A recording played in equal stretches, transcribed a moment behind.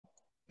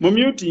mu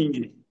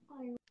muting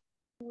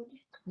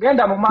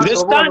genda mu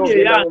maaso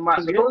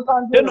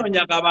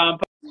tenonya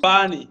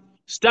kabampani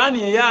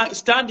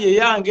stand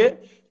yange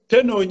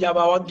tenonya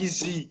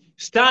bawagizi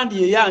stand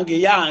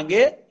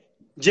yange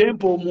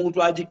jempo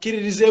omuntu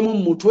agikiririzemu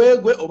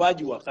mutwegwe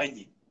obaji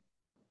wakanye.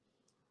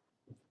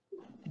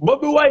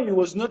 Bobi Wine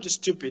was not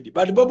stupid,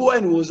 but Bobi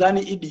Wine was an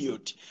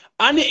idiot.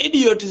 An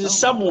idiot is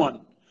someone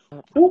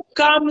who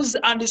comes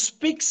and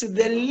speaks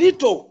the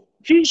little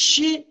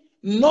she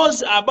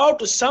knows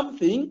about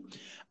something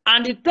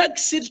and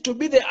takes it to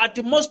be the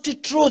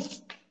utmost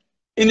truth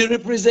in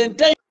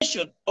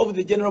representation of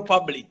the general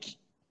public.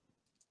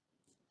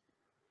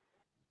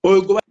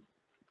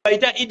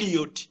 Ogobaita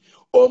idiot.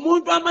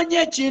 Omuntu amanye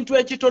ekintu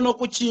ekitono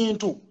ku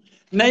kintu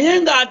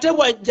naye nga ate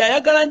bwajja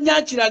ayagala nnyo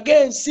akirage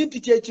ensi nti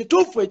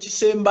kyekituufu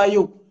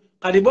ekisembayo.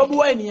 Kati Bobi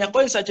Wine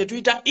yakozesa kye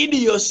tuyita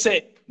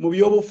idiyose mu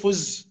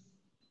byobufuzi.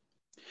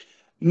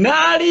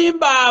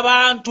 N'alimba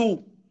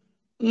abantu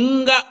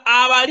nga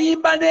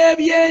abalimba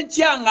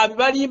n'ebyenkya nga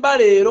bibalimba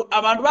leero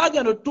abantu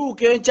bagenda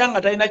otuuka enkya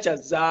nga talina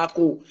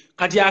kyazzaako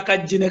kati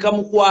akajji ne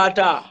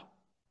kamukwata.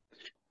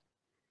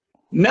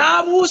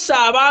 N'abuusa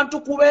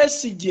abantu ku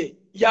Besigye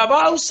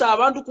yabaawusa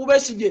abantu ku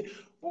Besigye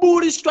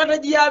buli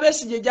strategy ya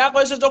Besigye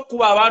gyakozesezza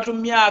okukuba abantu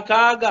mu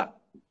myaka aga.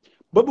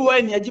 Bobi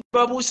Wine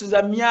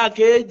yagibabuusiza mu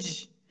myaka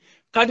egi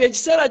kati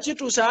ekiseera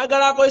kituusa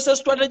ayagala akozesa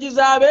strategy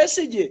za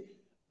Besigye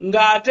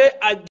ng'ate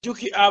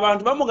ajjuki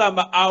abantu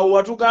bamugamba awo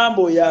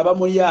watugamba oyo aba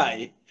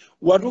muyaaye,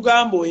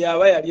 watugamba oyo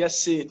aba yalya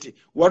ssente,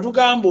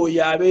 watugamba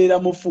oyo abeera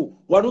mufu,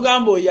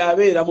 watugamba oyo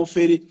abeera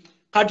mufere.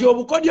 Kati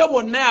obukodyo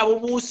bwonna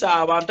yabubuusa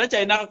abantu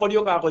takyalina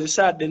akakodyo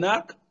kaakozesa adde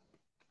n'aka.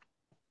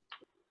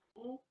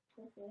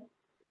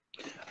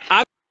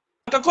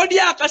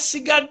 Akakodyo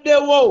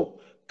akasigaddewo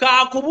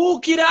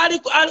kakubuukira ali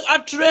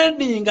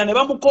trending ne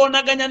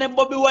bamukoonaganya ne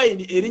Bobi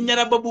Wine erinnya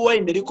lya Bobi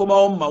Wine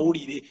erikomawo mu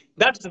mawulire.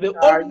 That's the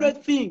only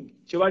thing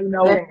kye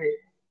balinawo.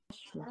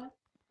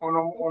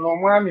 Ono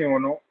omwami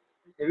ono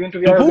ebintu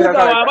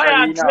Mpuuga waaba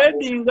ya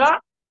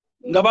trendinga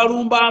nga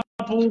balumba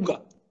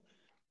Mpuuga.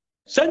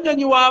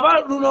 Ssennyonyi waaba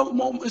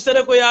luno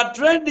nsereko ya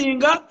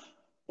trendinga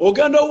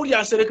ogenda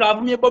owulya nsereko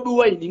avumye Bobi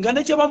Wine nga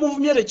ne kye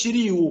bamuvumye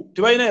tekiriiwo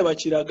tebalina bye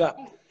bakiraga.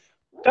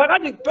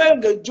 Kakati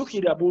Peng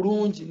jjukira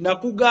bulungi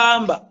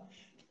nakugamba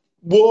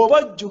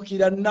bw'oba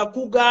jjukira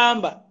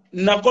nakugamba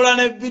nakola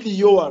ne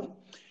video wano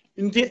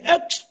nti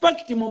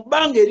expect mu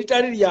bbanga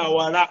eritali lya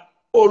wala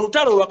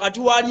olutalo wakati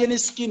wa Alien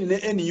Skin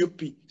ne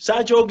NUP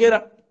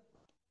saakyogera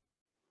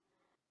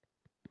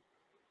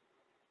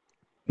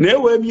naye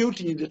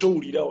weemyutinze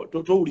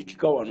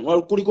towulikika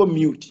wano kuliko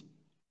mute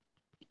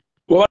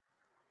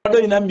wabadde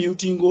olina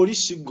mute ng'oli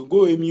siggo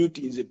gwe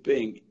weemyutinze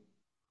Peng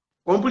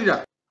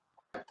ompulira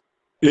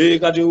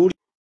kati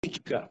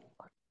owulikika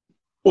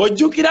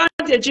ojjukira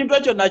nti ekintu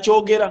ekyo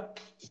nakyogera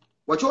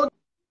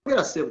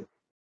wakyogera ssebo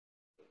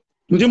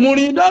nti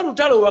mulinda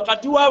olutalo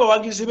wakati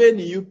w'abawagizi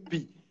b'NUP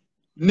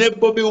ne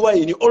Bobi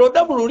Wine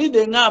olwodda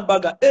mululide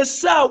ng'ambaga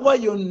essaawa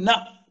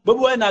yonna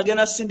Bobi Wine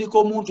agenda sindika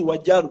omuntu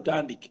wajja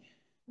alutandike.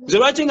 Nze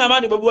lwaki ngamba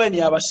nti Bobi Wine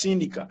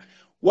yabasindika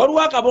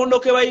waliwo akabondo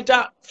ke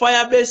bayita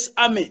Firebase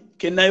Army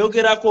ke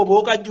nayogerako oba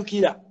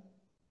okajjukira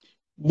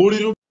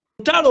buli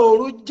lutalo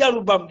olujja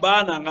luba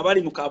mbaana nga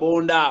bali mu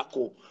kabonda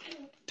ako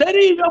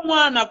teriyo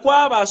mwana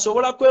kwaba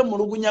asobola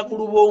kwemulugunya ku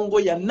lubongo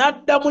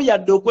yanaddamu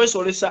yadde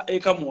okwesolesa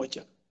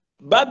ekamwoca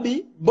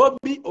Bobi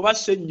oba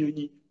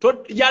Ssennyonyi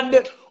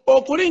yadde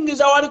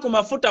okulingiza wali ku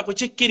mafuta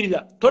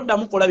kukikkirira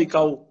toddamu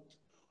kulabikawo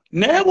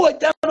naye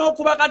bw'ojja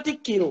n'okuba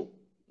katikkiro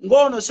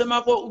ng'ono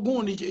Semako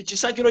gundi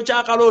kisakiro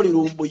kya Kalooli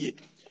Lumbuye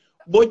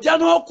bw'ojja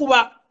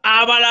n'okuba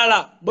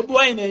abalala Bobi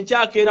Wine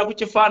enkyakeera ku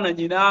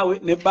kifaananyi naawe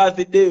ne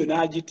birthday yo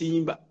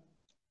n'agitimba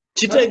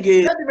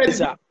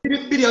kitegeeza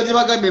video ze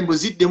bagambe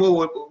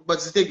mbuziddemu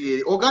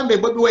bazitegeere ogambe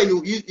Bobi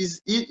Wine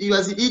he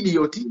was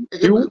idiot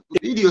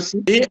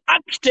he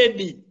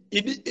acted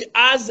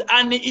as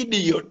an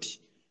idiot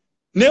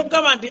ne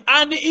kama nti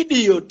an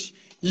idiot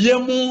ye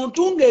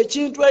muntu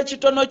ng'ekintu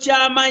ekitono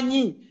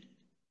ky'amanyi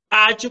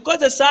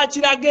akikozesa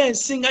akiraga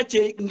ensi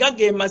nga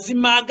ge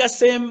mazima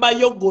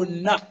agasembayo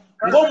gonna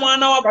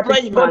ng'omwana wa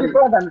primary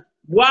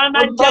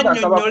bw'anajja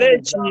nnyonnyola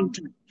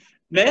ekintu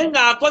naye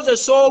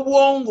ng'akozesa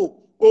obwongo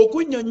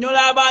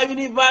okunnyonnyola aba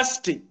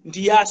university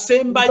nti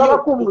yasembayo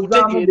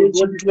okutegeera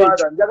ekintu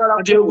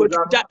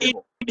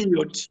ekyo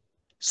idiot.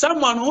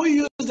 Someone who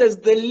uses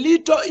the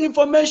little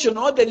information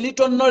or the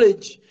little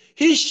knowledge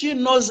she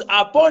knows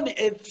upon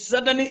a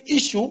certain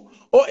issue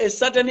or a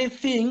certain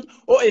thing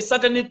or a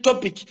certain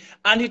topic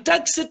and it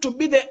takes it to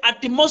be the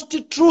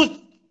utmost truth.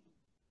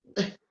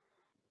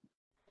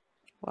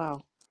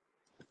 Wow.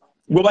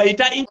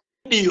 Gobaita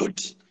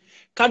idiot.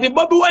 Kati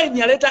Bobi Wine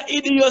yaleta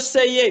idiot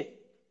seye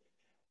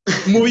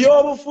mu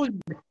byobufuzi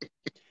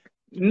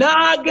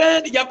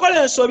n'agenda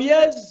yakola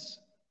ensobyezi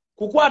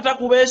kukwata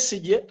ku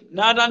Besigye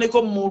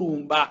n'atandika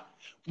mulumba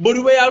buli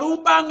we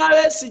yalumbanga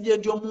Besigye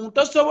nti omuntu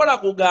tasobola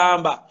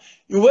kugamba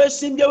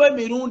weesimbyewo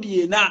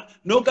emirundi ena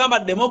n'ogamba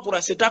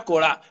demokrasi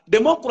takola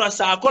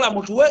demokrasi akola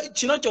mutuwe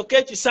kino kyokka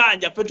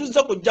ekisanja fe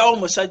tuzze kujjawo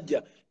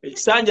omusajja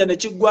ekisanja ne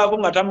kiggwako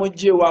nga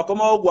tamugyewo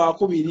akomawo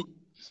gwakubiri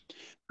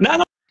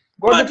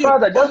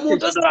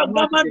omuntu osobola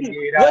kugamba nti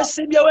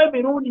wesimbyewo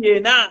emirundi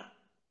ena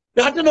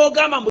ate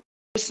n'ogamba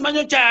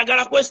simanyi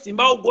kyayagala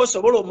kwesimbawo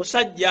gwosobola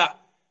omusajja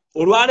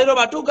olwaleero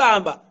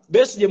batugamba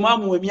Besigye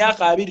mwamuwa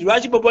emyaka 2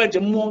 lwaki Bobi Wine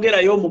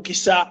temumwongerayo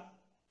omukisa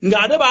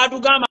ng'ate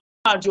baatugamba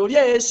nti oli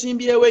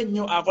eyeesimbyewo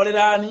ennyo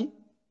akolera ani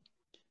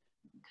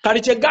kati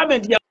kye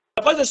gavumenti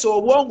yakozesa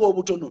obwongo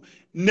obutono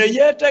ne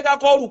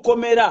yeeteekako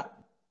olukomera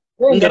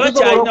nga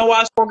bakyalina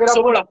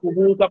wasobola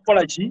kubuuka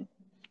kukola ki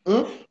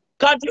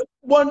kati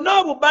bonna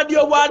obubadi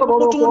obwali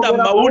bumutunda mu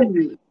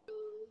mawulire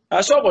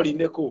asooka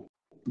olindeko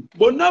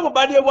bonna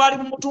obubadi obwali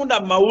bumutunda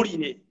mu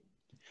mawulire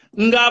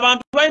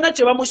ng'abantu balina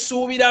kye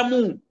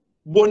bamusuubiramu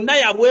bonna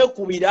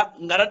yabwekubira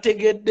nga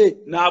tategedde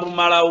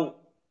n'abumalawo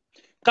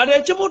kati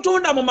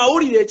ekimutunda mu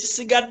mawulire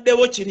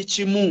ekisigaddewo kiri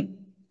kimu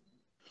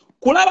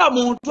kulaba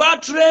muntu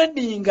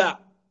atrendinga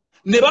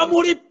ne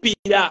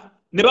bamulippira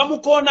ne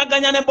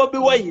bamukoonaganya ne Bobi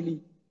Wine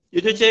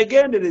ekyo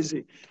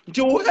kyegendereze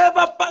nti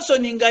whoever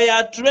person nga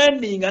ya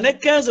trendinga ne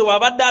Kenzo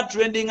wabadde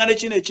atrendinga ne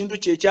kino ekintu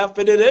kye kya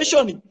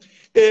federation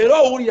era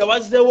owulira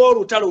wazzeewo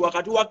olutalo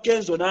wakati wa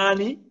Kenzo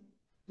nani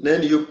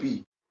NUP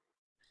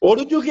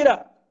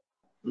olujjukira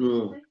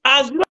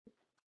as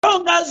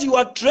long as you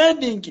are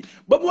trending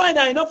Bobi Wine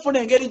alina okufuna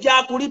engeri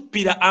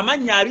gy'akulippira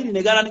amannya 2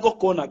 ne galaniko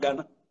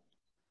kukoonagana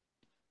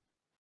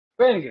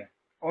Peng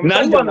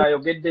omusajja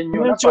n'ayogedde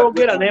nnyo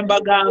nkyogera ne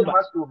mbagamba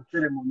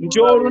nti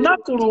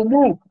olunaku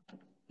lumu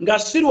nga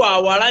si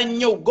lwawala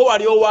nnyo gwe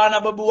wali owaana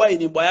Bobi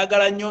Wine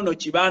bw'ayagala nnyo no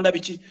kibanda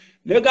biki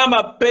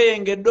negamba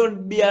Peng don't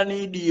be an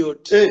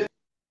idiot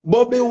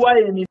Bobi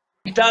Wine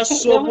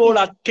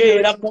tasobola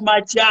keera ku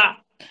makya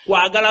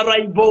kwagala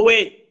rival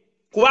we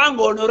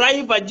kubanga ono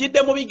rival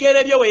ajjidde mu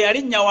bigere byo we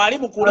yalinnya wali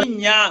mu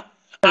kulinnya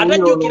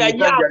atajjukira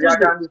yakuze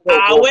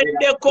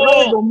aweddeko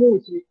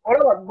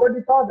olaba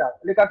Godfather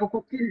leka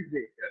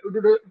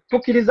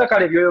tukkiriza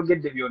kale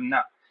byoyogedde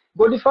byonna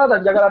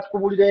Godfather njagala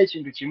tukubulireyo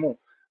ekintu kimu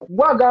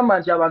gwagamba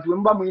nti abantu bwe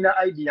muba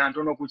mulina idea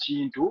ntono ku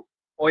kintu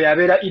oyo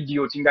abeera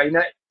idiot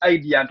ng'alina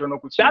idea ntono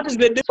ku kintu.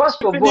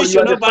 First of all, you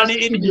are the first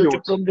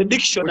idiot from the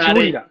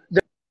dictionary.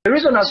 The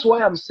reason as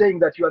why I'm saying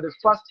that you are the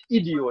first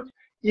idiot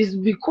is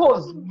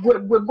because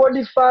gwe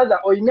Godfather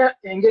oyina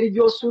engeri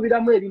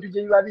gy'osuubiramu ebintu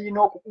gye biba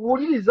birina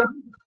okuwuliriza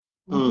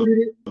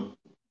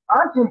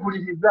anti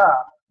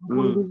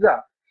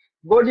mpuliriza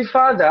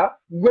Godfather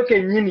gwe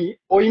kennyini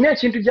oyina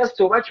ekintu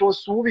just oba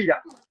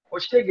ky'osuubira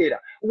okitegeera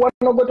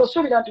wano gwe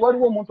tosuubira nti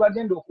waliwo omuntu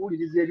agenda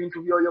okuwuliriza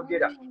ebintu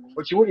by'oyogera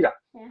okiwulira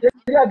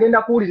teri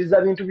agenda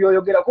kuwuliriza bintu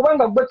by'oyogera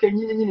kubanga gwe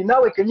kennyini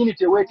naawe kennyini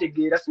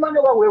teweetegeera simanyi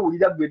oba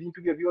weewulira gwe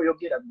ebintu byo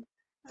by'oyogera gwe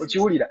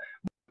okiwulira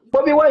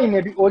Bobi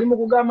Wine oli mu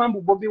kugamba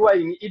mbu Bobi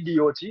Wine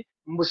idiot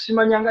mbu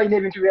simanyanga alina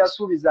ebintu bye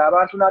yasuubiza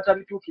abantu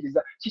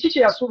n'atabituukiriza kiki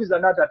kye yasuubiza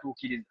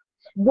n'atatuukiriza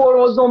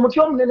gw'olowooza omuti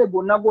omunene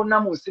gwonna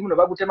mu nsi muno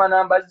bagutema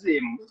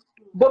n'ambazzeemu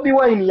Bobi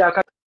Wine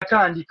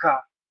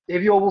yakatandika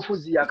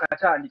ebyobufuzi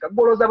yakatandika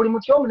gw'olowooza buli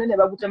muti omunene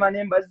bagutema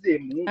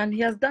n'embazzeemu and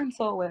he has done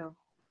so well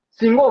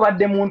singa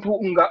obadde muntu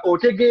nga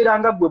otegeera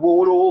nga gwe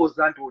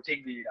bw'olowooza nti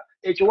otegeera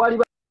ekyo wali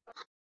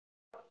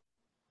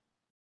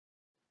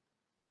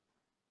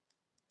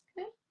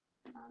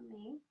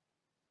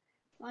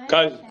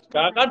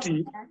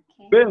kakati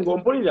bengo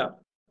mpulira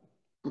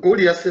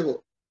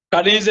sebo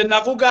kati nze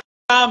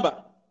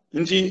nakugamba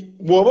nti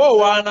bw'oba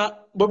owaana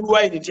Bobi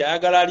Wine nti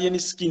ayagala alien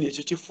skin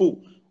ekyo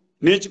kifu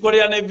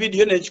n'ekikolera ne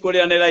video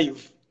n'ekikolera ne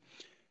live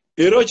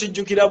era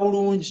okijjukira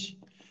bulungi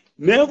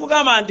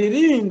nekugamba nti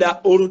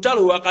linda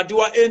olutalo wakati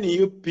wa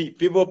NUP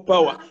people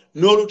power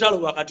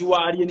n'olutalo wakati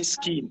wa alien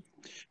skin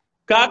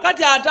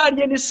kakati ate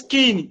alien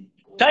skin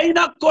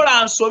talina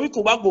kukola nsobi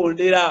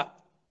kubagondera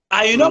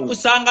ayina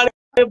okusanga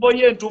level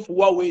y'entuufu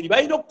waweeri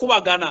balina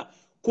okukubagana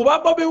kuba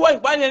Bobi Wine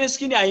alien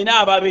skin ayina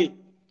ababe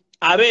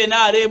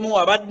NRM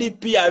aba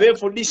DP aba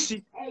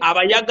FDC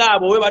abayaga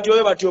abo we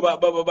batyo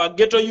ba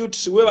ghetto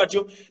youths we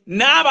batyo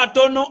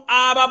n'abatono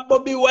aba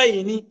Bobi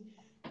Wine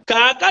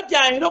kakati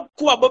ayina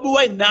okukuba Bobi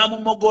Wine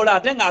n'amumogola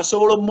ate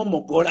ng'asobola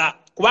omumumogola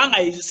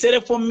kubanga is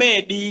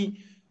self-made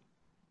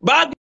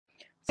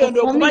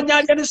bagenda okumanya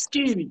alien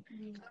skin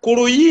ku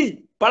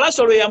luyi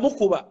palasolo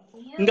yamukuba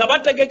nga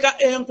bategeka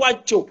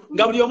enkwacyo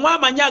nga buli omu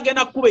amanyi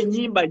agenda kuba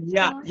ennyimba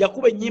nnya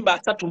yakuba ennyimba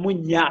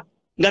 34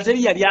 nga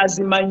teri yali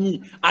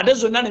azimanyi ate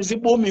zonna ne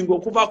zibuuminga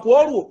okuva ku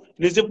olwo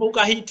ne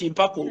zifuuka hiti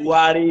mpaka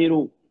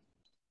olwaleero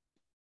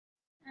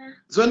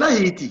zonna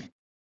hiti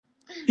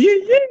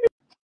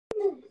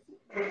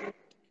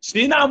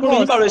sirina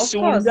muluyimba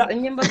lwesiwulira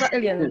ennyimba za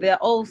aliens they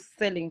are all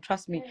selling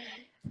trust me.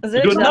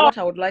 What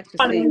I would like to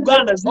say.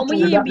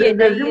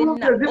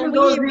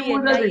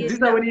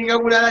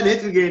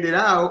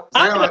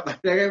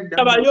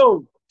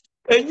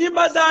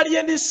 Enyimba za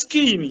alien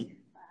skin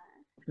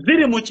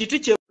ziri mu kiti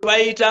kye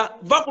bayita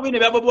va ku bino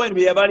bya Bobi Wine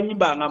bye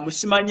yabalimbanga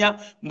musimanya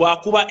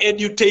mbwakuba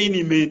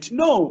edutainment.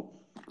 No,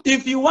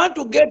 if you want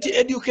to get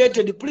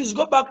educated, please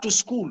go back to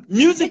school.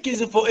 Music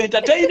is for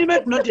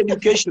entertainment, not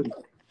education.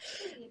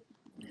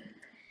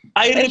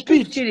 I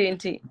repeat,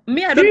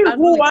 me, I he don't argue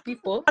who with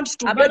people. wants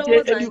to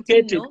get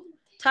educated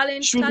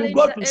Talent should talent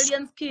go to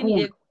alien skin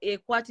school.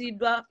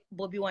 ekwatidwa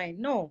Bobi Wine.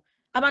 No.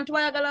 Abantu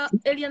bayagala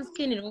alien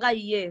skin nga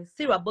ye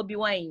Sirwa Bobi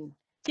Wine.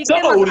 He So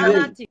came as an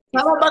artist.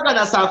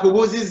 Salabakana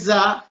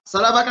sakubuziza,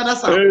 salabakana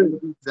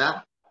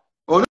sakubuziza.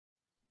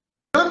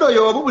 Onondo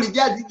yobu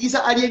bulijja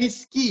azigisa alien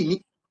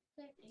skin.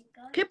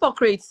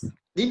 Hypocrites.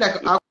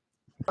 Linda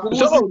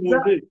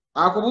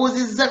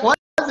akubuziza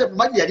kwanze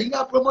maji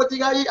yalinga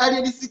promoting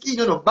alien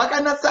skin no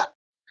bakanasa.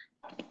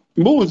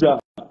 Mbuza.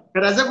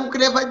 Karaze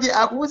kukreva je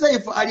akubuza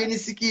if alien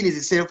skin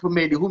is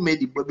self-made, who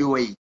made Bobi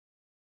Wine?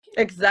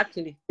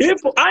 Exactly.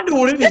 If and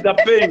will is the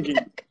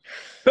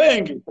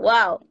Peng.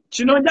 Wow.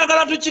 Kino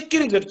njagala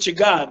tukikkirize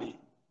tukigaane.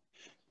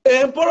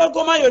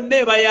 Empologoma yonna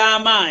eba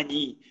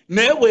y'amaanyi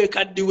naye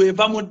bwekaddiwe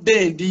eva mu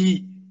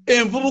ddendi.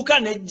 Envubuka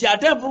nejja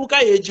ate envubuka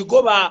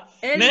yegigoba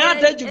naye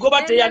ate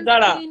egigoba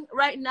teyagala.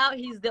 Right now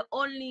he's the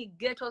only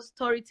ghetto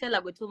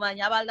storyteller gwe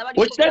tumanya abalala bali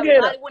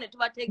Okitegeera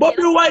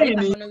Bobi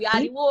Wine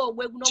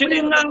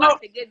kiringanga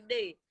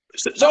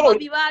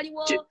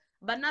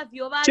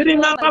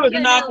kiringanga bwe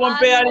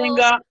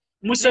tunaakompeyalinga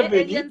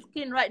Museveni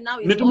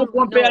ne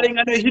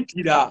tumukompeyalinga ne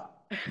Hitler.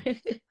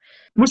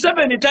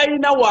 Museveni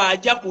talina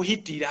waajja ku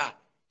Hitler.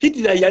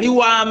 Hitler yali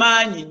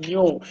w'amaanyi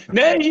nnyo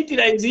naye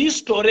Hitler is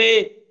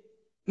history.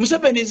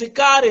 Museveni is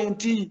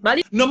current.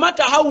 No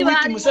matter how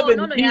weak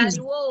Museveni is,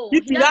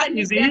 Hitler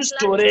is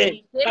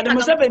history. Kati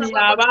Museveni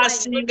aba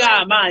asinga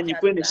amaanyi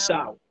kwene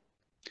ssaawa.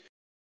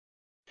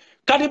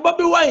 Kati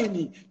Bobi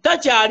Wine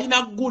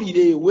takyalina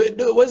ggulire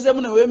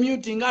wezzemu ne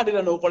wemutinga ate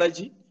era n'okola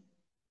ki?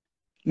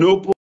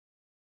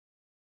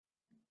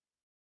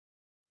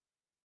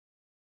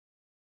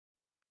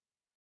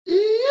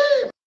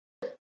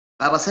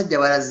 Abasajja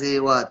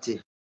balazeewo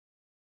ate.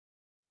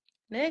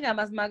 Naye nga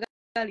mazima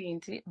gali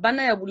nti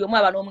banaye buli omu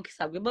aba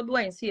n'omukisa gwe. Bobi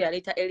Wine si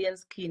yaleeta alien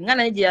skin. Nga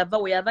naye gye yava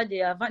we yava gye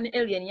yava ne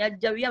alien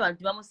yajjayo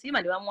abantu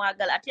bamusiima ne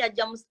bamwagala ate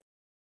yajja mu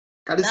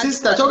kali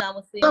sister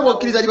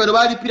okkiriza bano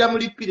balipira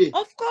mulipire.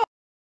 Of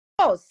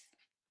course.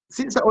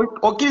 Sister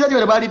okkiriza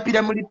bano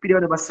balipira mulipire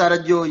bano basaara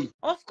Joy.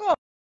 Of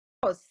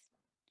course.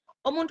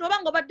 Omuntu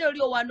obanga obadde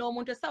oli owana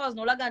omuntu essaawa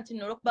zino olaga nti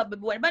nno olwokuba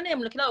Bobi Wine banaye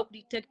mulekerawo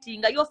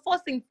okudetectinga. You're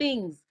forcing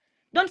things.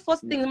 Don't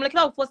force things.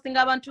 Mulekerawo forcing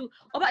abantu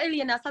oba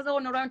alien asazeewo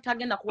n'olwatu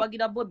tagenda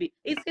kuwagira Bobi.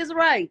 It's his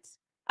right.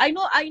 I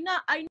know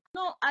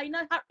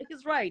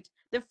he's right.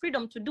 The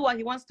freedom to do what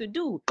he wants to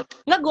do.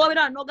 Nga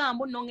gobera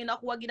n'ogamba n'ongenda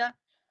kuwagira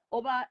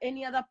over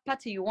any other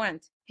party you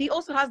want. He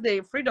also has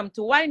the freedom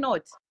to. Why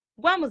not?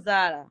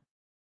 Gwamuzala.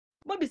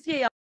 Bobi siye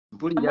ya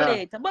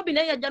muleta. Bobi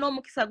naye yajja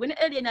n'omukisa gwe ne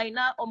alien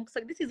alina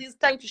omukisa. This is his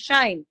time to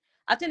shine.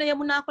 Ate naye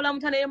munaakola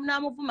mutane naye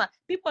munaamuvuma.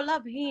 People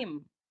love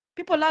him.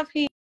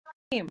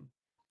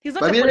 He's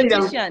not a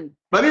politician.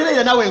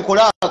 Babirira nawe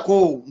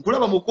nkolaako.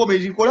 Nkulaba mu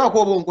comment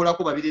nkolaako obo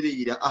nkolako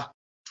babirira.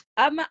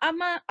 I'm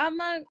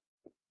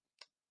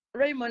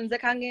Raymond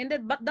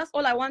Zekangende, but that's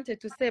all I wanted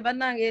to say. But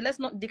nange, let's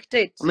not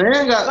dictate.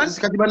 Menga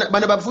kati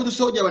bana bafudu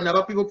soja bana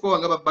bapigo ko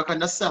nga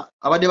bakanasa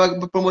abade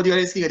ba promoting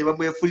risking kati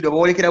babwe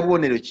bawolekera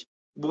bwonero ki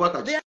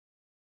bubaka. They are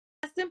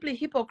simply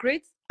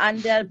hypocrites and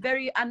they are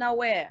very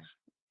unaware.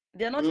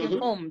 They are not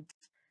informed.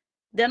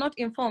 They are not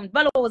informed.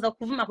 Balowooza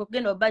kuvuma kwe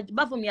kugenda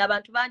bavumya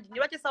abantu bangi ni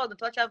lwaki sawa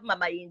twachavuma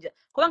mayinja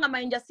kubanga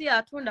mayinja si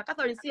atunda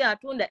Catherine si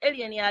atunda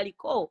alien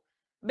yaliko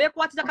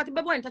bekwatira kati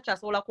Bobi Wine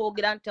takyasobola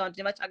kwogera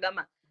nti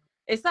bachagama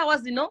essaawa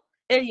zino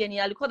alien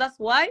yaliko. That's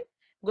why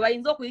gwe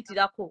bayinza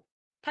okuyitirako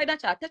talina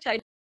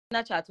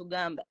kyalina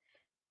kyatugamba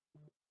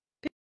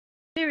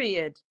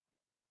period.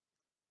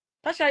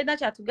 Takyalina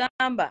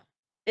kyatugamba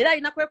era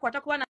alina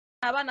kwekwata kuba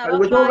n'abaana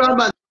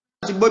abagamba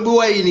nti Bobi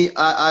Wine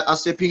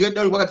asepinga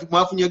ddala wakati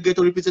mwafunye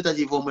ghetto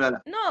representative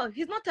omulala. No,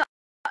 he's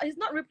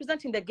not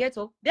representing the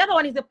ghetto. The other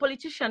one is a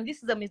politician.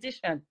 This is a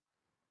musician.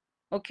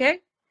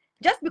 Okay?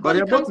 Just because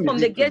it comes from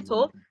the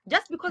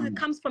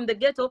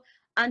ghetto,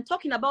 and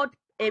talking about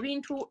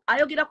ebintu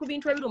ayogera ku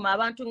bintu ebiruma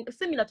abantu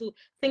similar to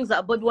things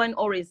that Bobi Wine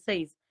always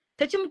says.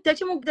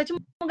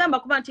 Techimugamba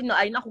kuba nti no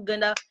alina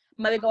kugenda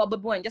mabega wa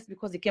Bobi Wine just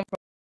because he came from.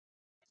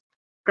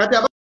 Kati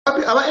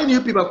aba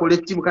NUP bakole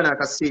timu kana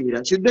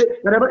akaseera. Should they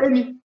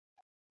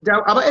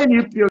aba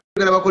NUP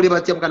ogala bakole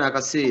batya kana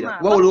akaseera.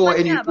 Wawulo wa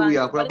NUP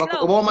yakola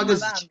oba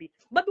magezi.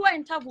 Bobi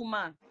Wine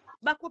tavuma.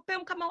 Bakope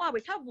mukama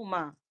waabwe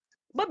tavuma.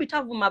 Bobi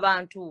tavuma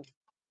bantu.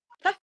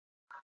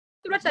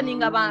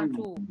 Threatening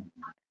abantu.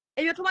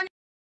 Ebyo tumanya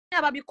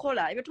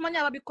ababikola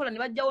ne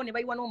bajjawo ne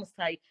bayiwa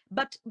n'omusayi.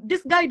 But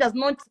this guy does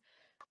not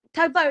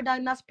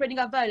na spreading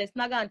a violence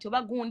naga nti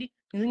obagundi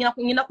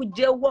ngina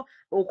kujewo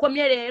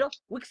okomye leero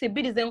weeks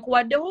ebiri ze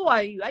nkuwadde. Who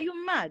are you? Are you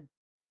mad?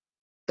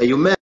 Are you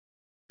mad?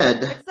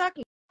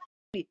 Exactly.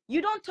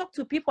 You don't talk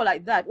to people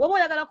like that. Woba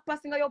oyagala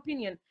kupassinga your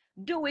opinion,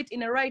 do it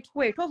in a right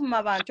way. Tovuma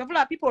abantu.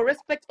 Ovula people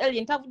respect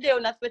alien tavudeyo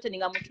na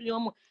threatening amuntu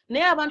yomu.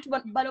 Naye abantu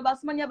bano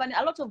basimanya bani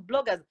a lot of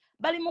bloggers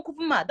bali mu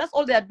kuvuma. That's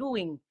all they are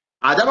doing.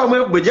 Adaba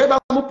mweje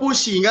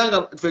bamupushinga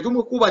nga twe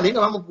tumukuba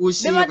nenga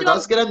bamupushinga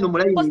batasikera no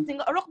mulayini.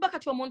 Posting orokuba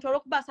kati omuntu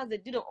orokuba asaze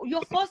dido.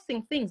 You're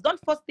forcing things. Don't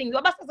force things.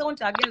 Wabasaze won't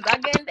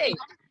agende.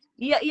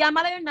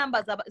 yamalayo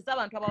numbers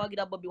z'abantu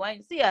abawagira Bobi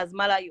Wine si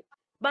yazimalayo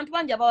bantu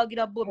bangi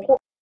abawagira Bobi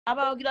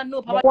abawagira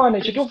no mukwane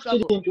ekituufu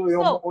kiri nti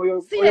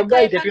oyo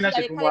guy tetulina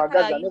kye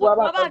tumwagaza ne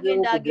bw'aba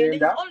akazeewo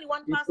okugenda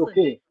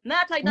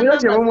mulina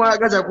kye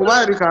mumwagaza kuba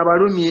alabika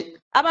abalumye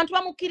abantu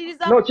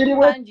bamukkiririza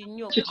bangi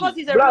nnyo ekituufu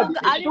kiri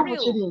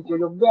nti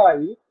oyo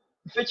guy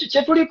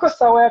kye tuliko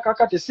essaawa ya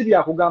kakati si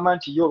byakugamba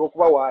nti yo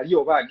olw'okuba waali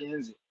oba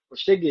agenze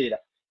okitegeera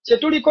kye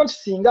tuliko nti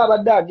singa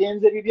abadde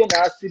agenze bibye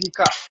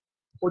n'asirika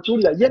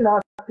okiwulira ye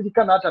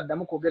n'asirika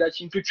n'ataddamu kwogera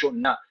kintu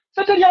kyonna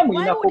fe teri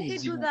amuyinako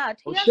buzibu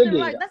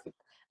okitegeera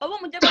oba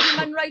omujjaga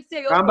human rights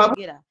eyo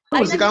okwogera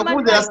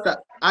kankuze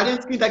rasta ali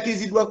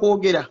ntakiriziddwa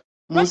kwogera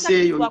mu nsi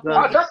eyo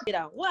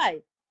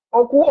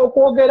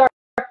okwogera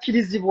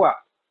akkirizibwa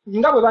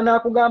nga bwe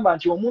banaakugamba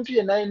nti omuntu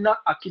yenna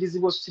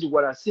akkirizibwa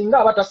osiriwala singa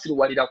aba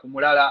tasiriwalira ku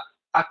mulala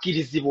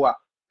akkirizibwa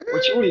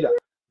okiwulira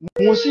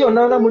mu nsi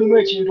yonna mulimu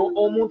ekintu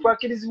omuntu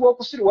akkirizibwa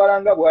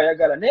okusiriwala nga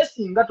bw'ayagala naye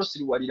singa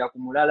tosiriwalira ku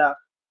mulala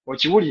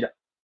okiwulira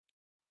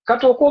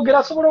kati okwogera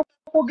asobola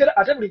okwogera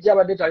ate bulijjo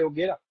abadde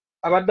tayogera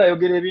abadde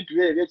ayogera ebintu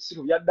bye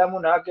ebyekisiru byaddamu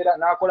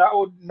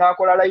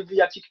n'akola live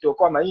ya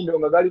TikTok amayindo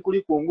nga gali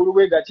kuli kungulu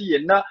bwe gati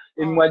yenna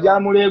emimwa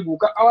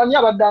gyamuleeguuka awani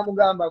abadde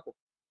amugambako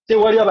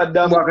tewali abadde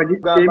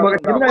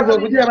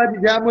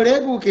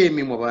gyamuleeguuka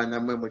emimwa baana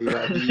mmwe muli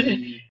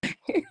babi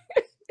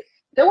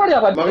tewali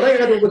abadde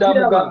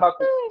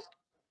amugambako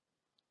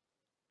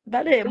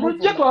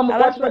mujje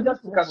twamukwatira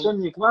Jessica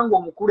Sonyi kubanga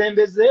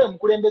omukulembeze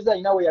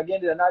alina we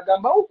yagendera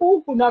n'agamba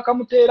uku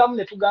n'akamuteeramu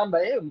ne tugamba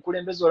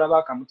omukulembeze olaba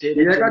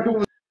akamuteera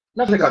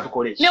naffe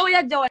katukole ki ye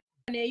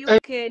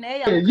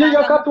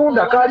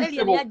yakatunda kaali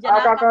sebo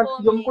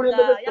akakanti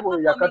omukulembeze sebo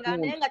yakatunda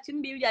naye nga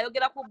kimbiri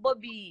ayogera ku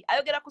Bobi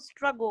ayogera ku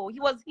struggle he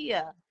was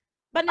here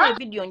bana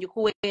video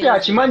njikuweereza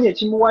akimanyi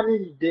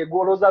ekimuwaniridde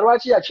golooza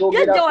lwaki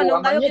yakyogerako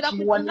amanyi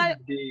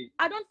ekimuwaniridde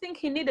I don't think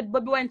he needed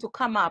Bobi Wine to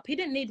come up. He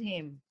didn't need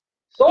him.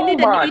 So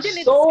much.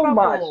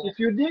 If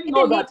you didn't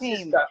know that,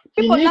 sister,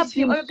 he needs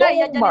him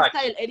so much.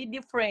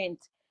 Different.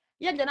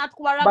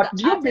 But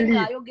do you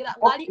believe?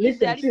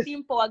 Listen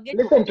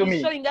to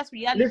me.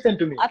 Listen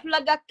to me. Listen to me.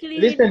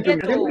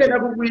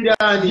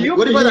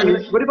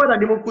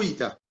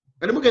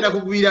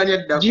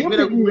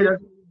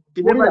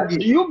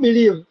 Do you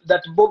believe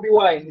that Bobi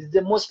Wine is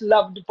the most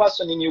loved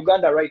person in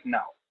Uganda right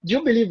now? Do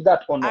you believe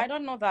that or not? I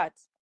don't know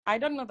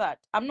that.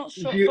 I'm not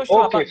sure.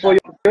 Okay, for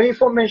your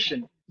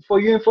information. For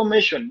your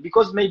information,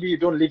 because maybe you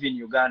don't live in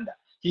Uganda,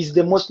 he's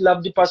the most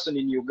loved person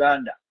in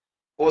Uganda.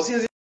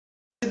 Is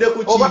that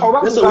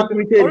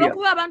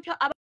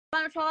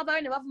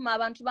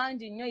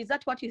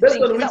what you think? Is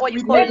that what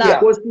you call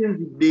love?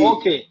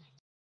 Okay.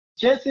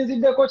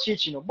 Kyensinziddeko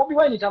kikino Bobi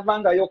Wine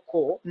tavangayo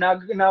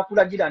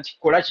n'akulagira nti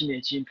kola kino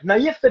ekintu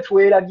naye ffe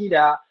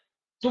tweragira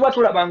tuba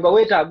tulaba nga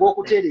weetaaga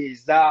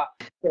okutereeza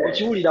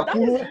okiwulira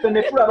ffe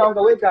ne tulaba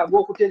nga weetaaga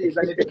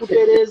okutereeza ne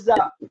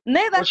tukutereeza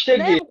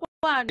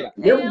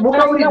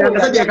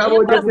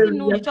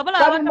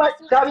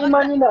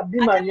tabimanyi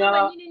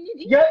nabbimanya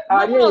ye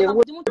ali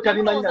ewe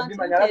tabimanyi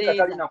nabbimanya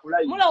alabika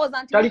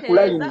tali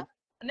kulayini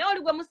naye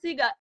oli gwe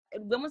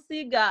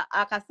musiiga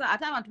akasa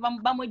ate abantu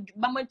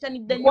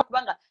bamwetanidde nnyo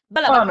kubanga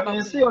balaba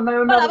ensi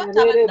yonna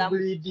bwebeera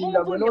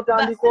ebulidinga gwe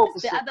n'otandika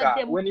okuseka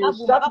when you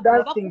start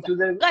dancing to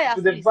the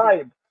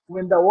vibe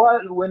when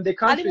the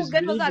country is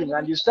bleeding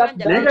and you start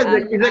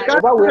dancing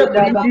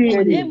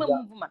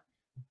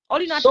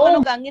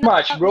so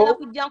much bro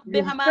you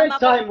spend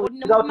time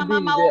without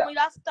being there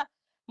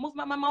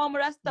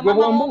gwe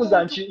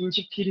bwombuuza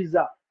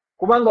nkikkiriza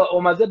kubanga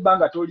omaze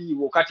ebbanga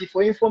toliiwo kati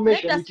for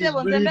information it is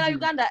bleeding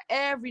Uganda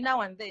every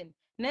now and then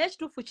naye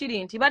ekituufu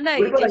kiri nti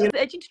banaye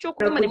ekintu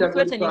ky'okukuma ne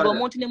muthreateninga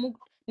omuntu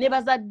ne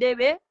bazadde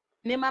be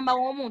ne maama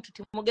w'omuntu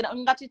timugenda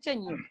nga kikye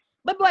nnyo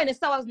Bobi Wine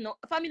essaawa zino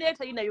family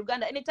yetu in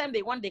Uganda anytime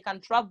they want they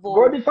can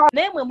travel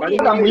naye mwe muli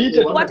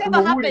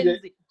whatever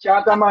happens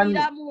kyatamanyi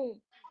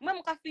mwe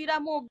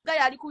mukafiiramu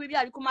gaya ali ku bibi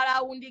ali ku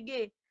malawundi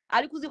ge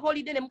ali ku zi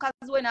holiday ne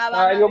mukazi we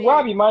n'abaana ayo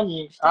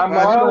bwabimanyi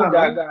amalawundi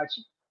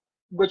agaki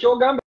gwe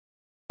kyogamba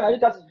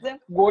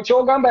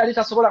yali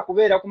tasobola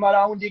kubeera ku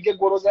malawundi ge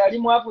golooza yali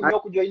mwavu nnyo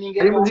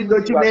okujoyininga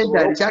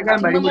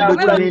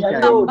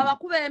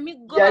babakuba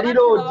emiggo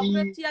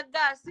babakuba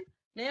gaasi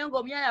naye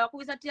ng'omuyaya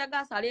abakubisa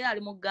tiyagaasi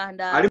ali mu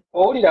Uganda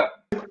owulira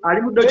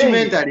ali mu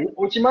documentary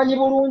okimanyi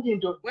bulungi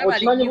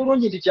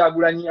nti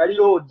Kyagulanyi yali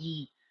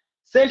loodi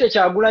sente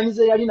Kyagulanyi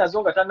ze yali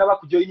nazo nga tannaba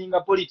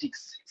kujoyininga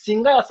politics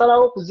singa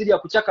yasalawo okuzirya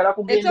kukyakala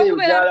kugenda eyo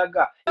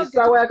gy'alaga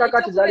essaawa ya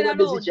kakati zaali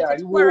badde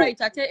zikyaliwo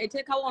ate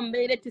eteekawo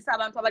mbeera ettisa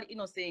abantu abali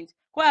innocent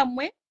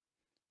kwamwe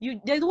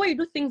the way you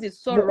do things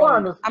is so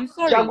wrong. I'm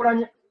sorry.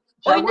 I'm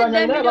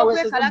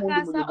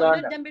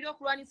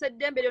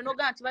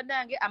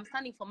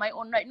standing for my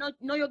own right.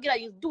 No, you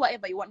get you do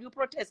whatever you want. You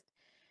protest.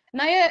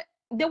 Now,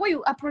 the way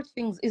you approach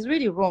things is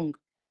really wrong.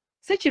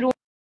 Such a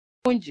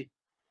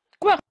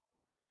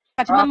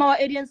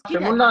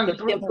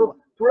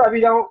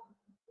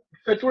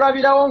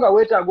Fetulabirawo nga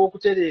weetaaga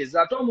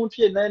okutereeza ate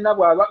omuntu yenna yenna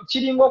bw'aba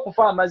kiringa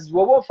okufa amazzi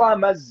bw'oba ofa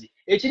amazzi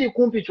ekiri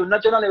kumpi kyonna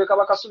kyonna ne beka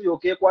bakasubi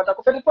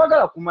okeekwatako ffe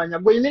tetwagala kumanya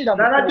gweyimirira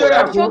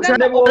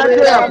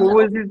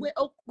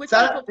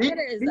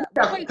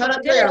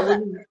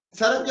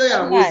Sarajjo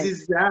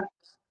yabuuzizza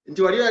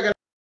nti wali oyagala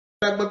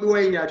Bobi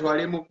Wine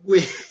atwale mu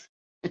ggwe.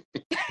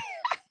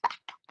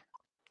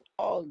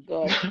 Oh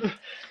God.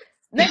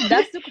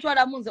 That's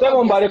kutwala munze.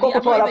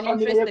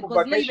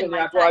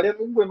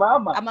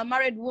 I'm a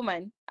married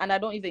woman and I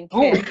don't even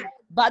care.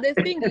 But the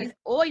thing is,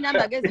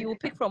 I guess you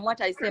pick from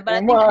what I say. But I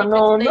think I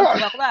need to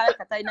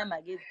explain to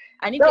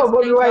I need to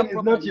explain to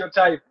is not your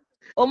type.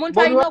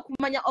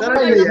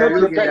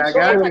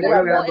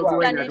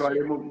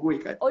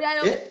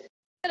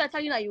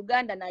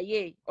 Uganda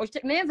naye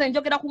nayenze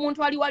njogera ku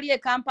muntu wali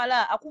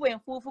Kampala akuba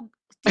enfuufu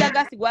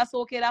tiagasi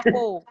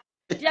gwasookerako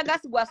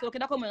tiagasi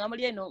gwasookerako mwe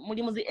ngamuli eno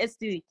muli muzi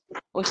ST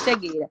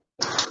okitegeera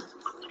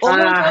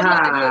omuntu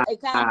wali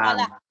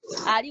Kampala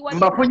ali wali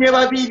mbafunye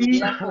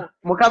babiri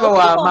mukaba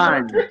wa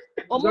amaanyi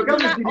omuntu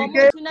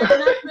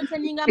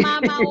na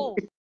maama wo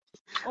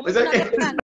omuntu